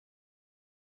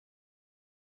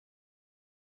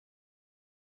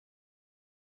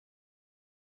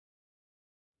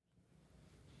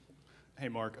Hey,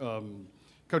 Mark.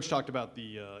 Coach talked about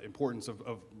the importance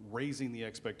of raising the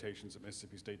expectations at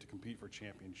Mississippi State to compete for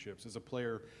championships. As a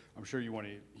player, I'm sure you want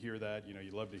to hear that. You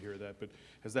love to hear that. But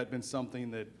has that been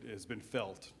something that has been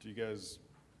felt? Do you guys,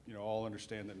 all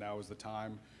understand that now is the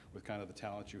time with kind of the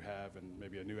talent you have and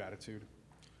maybe a new attitude?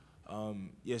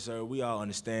 Yes, sir. We all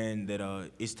understand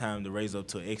that it's time to raise up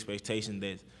to an expectation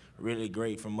that's really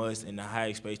great from us and a high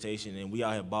expectation, and we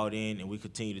all have bought in, and we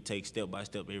continue to take step by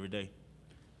step every day.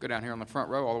 Go down here on the front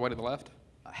row all the way to the left.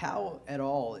 How at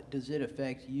all does it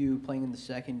affect you playing in the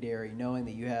secondary, knowing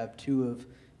that you have two of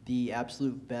the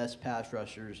absolute best pass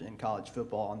rushers in college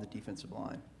football on the defensive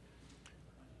line?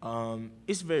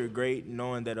 It's very great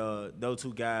knowing that those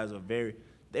two guys are very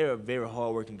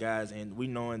hardworking guys, and we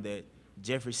knowing that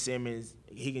Jeffrey Simmons,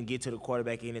 he can get to the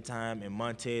quarterback anytime, and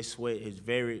Montez Sweat is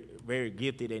very, very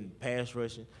gifted in pass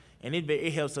rushing, and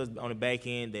it helps us on the back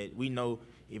end that we know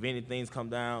if anything's come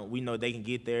down, we know they can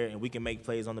get there and we can make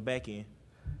plays on the back end.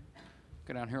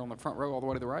 Go down here on the front row all the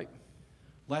way to the right.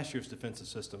 Last year's defensive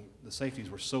system, the safeties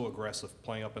were so aggressive,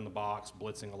 playing up in the box,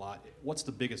 blitzing a lot. What's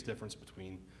the biggest difference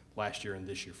between last year and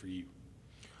this year for you?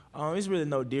 It's really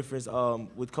no difference.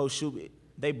 With Coach Shoup,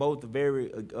 they both are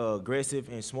very aggressive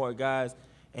and smart guys,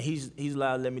 and he's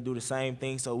allowed to let me do the same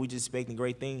thing, so we just expecting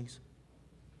great things.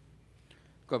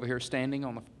 Go over here standing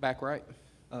on the back right.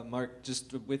 Mark,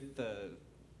 just with the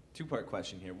two-part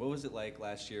question here. What was it like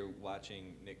last year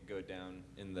watching Nick go down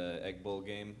in the Egg Bowl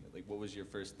game? Like, what was your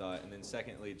first thought? And then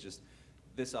secondly, just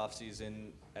this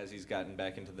offseason, as he's gotten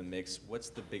back into the mix, what's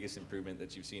the biggest improvement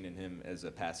that you've seen in him as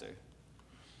a passer?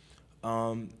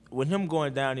 With him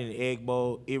going down in the Egg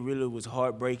Bowl, it really was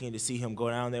heartbreaking to see him go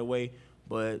down that way.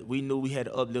 But we knew we had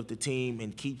to uplift the team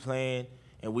and keep playing,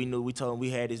 and we told him we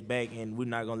had his back and we're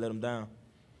not going to let him down.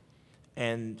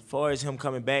 And as far as him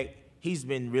coming back, he's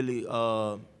been really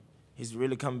he's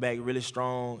really coming back really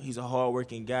strong. He's a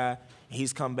hard-working guy.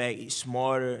 He's come back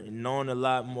smarter, knowing a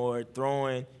lot more,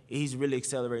 throwing. He's really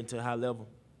accelerating to a high level.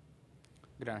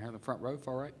 Go down here in the front row,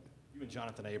 far right. You and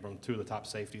Jonathan Abram, two of the top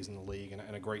safeties in the league,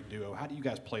 and a great duo. How do you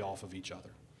guys play off of each other?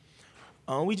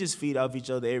 We just feed off each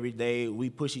other every day.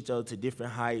 We push each other to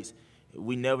different heights.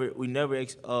 We never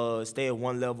stay at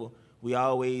one level. We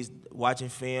always watching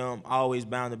film, always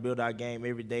bound to build our game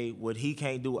every day. What he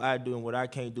can't do, I do, and what I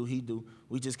can't do, he do.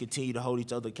 We just continue to hold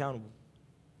each other accountable.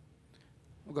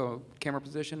 We'll go camera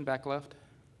position, back left.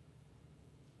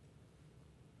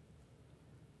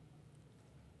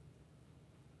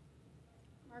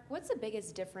 Mark, what's the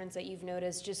biggest difference that you've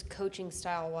noticed just coaching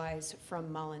style-wise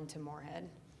from Mullen to Moorhead?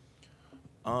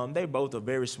 They both are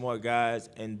very smart guys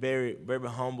and very, very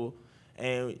humble.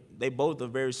 And they both are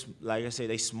very, like I said,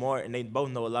 they smart, and they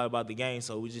both know a lot about the game,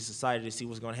 so we just decided to see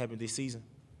what's going to happen this season.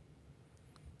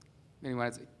 Anyone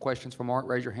has questions for Mark,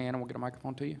 raise your hand and we'll get a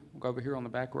microphone to you. We'll go over here on the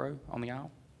back row, on the aisle.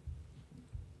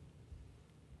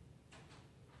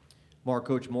 Mark,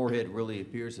 Coach Moorhead really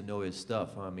appears to know his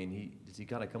stuff. I mean, does he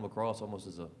kind of come across almost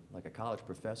as like a college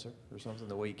professor or something,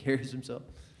 the way he carries himself?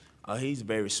 He's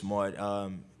very smart.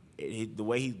 The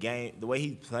way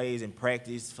he plays and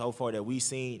practice so far that we've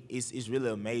seen is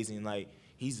really amazing. Like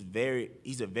he's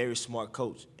a very smart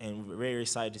coach, and we're very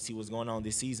excited to see what's going on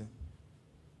this season.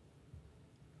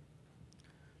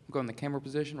 We'll go in the camera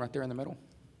position right there in the middle.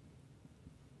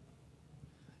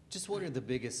 Just what are the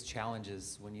biggest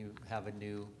challenges when you have a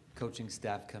new coaching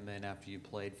staff come in after you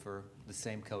played for the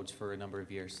same coach for a number of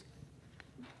years?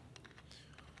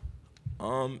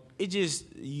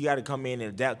 You got to come in and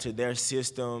adapt to their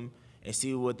system and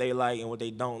see what they like and what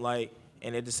they don't like.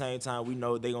 And at the same time, we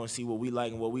know they're going to see what we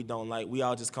like and what we don't like. We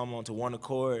all just come on to one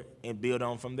accord and build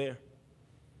on from there.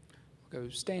 We'll go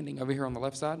standing over here on the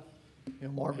left side.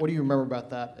 Mark, what do you remember about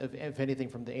that, if anything,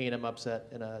 from the A&M upset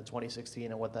in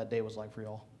 2016 and what that day was like for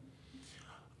y'all?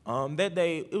 That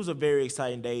day, it was a very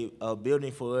exciting day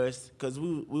building for us because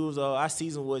our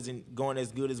season wasn't going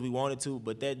as good as we wanted to,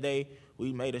 but that day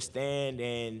we made a stand,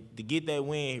 and to get that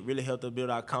win really helped us build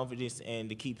our confidence and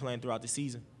to keep playing throughout the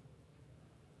season.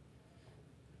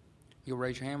 You'll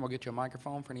raise your hand. We'll get you a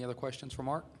microphone for any other questions for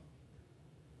Mark.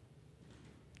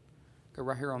 Go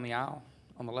right here on the aisle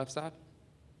on the left side.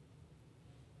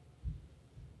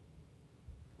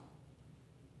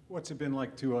 What's it been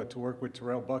like to work with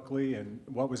Terrell Buckley, and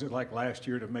what was it like last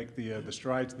year to make the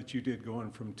strides that you did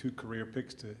going from 2 career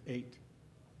picks to 8?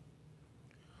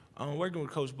 Working with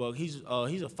Coach Buck, he's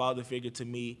a father figure to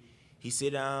me. He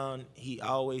sit down, he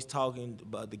always talking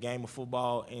about the game of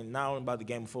football, and not only about the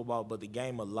game of football, but the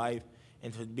game of life.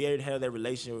 And to be able to have that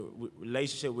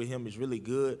relationship with him is really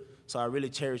good. So I really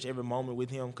cherish every moment with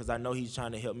him because I know he's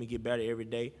trying to help me get better every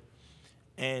day.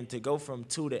 And to go from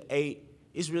 2 to 8,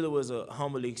 it really was a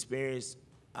humbling experience.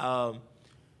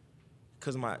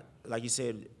 because like you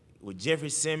said, with Jeffrey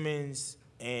Simmons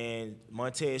and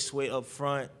Montez Sweat up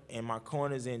front and my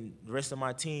corners and the rest of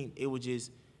my team, it was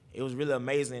really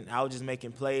amazing. I was just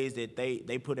making plays that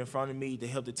they put in front of me to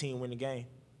help the team win the game.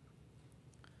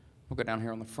 We'll go down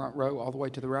here on the front row, all the way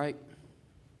to the right.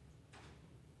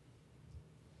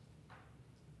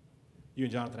 You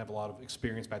and Jonathan have a lot of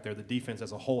experience back there. The defense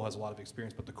as a whole has a lot of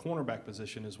experience, but the cornerback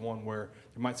position is one where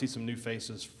you might see some new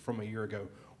faces from a year ago.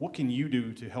 What can you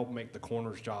do to help make the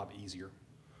corner's job easier?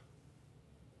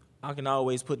 I can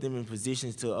always put them in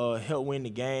positions to help win the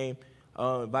game.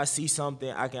 If I see something,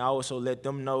 I can also let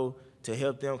them know to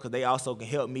help them, because they also can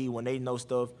help me when they know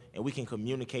stuff, and we can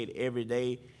communicate every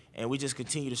day, and we just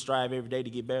continue to strive every day to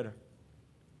get better.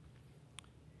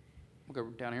 We'll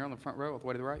go down here on the front row, all the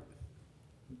way to the right.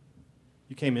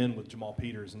 You came in with Jamal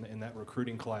Peters in that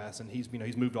recruiting class, and he's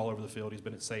moved all over the field. He's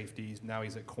been at safety. Now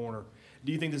he's at corner.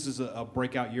 Do you think this is a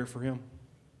breakout year for him?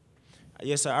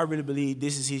 Yes, sir. I really believe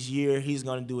this is his year. He's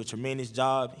going to do a tremendous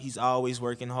job. He's always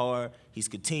working hard. He's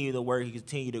continued to work. He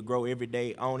continued to grow every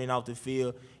day on and off the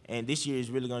field. And this year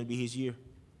is really going to be his year.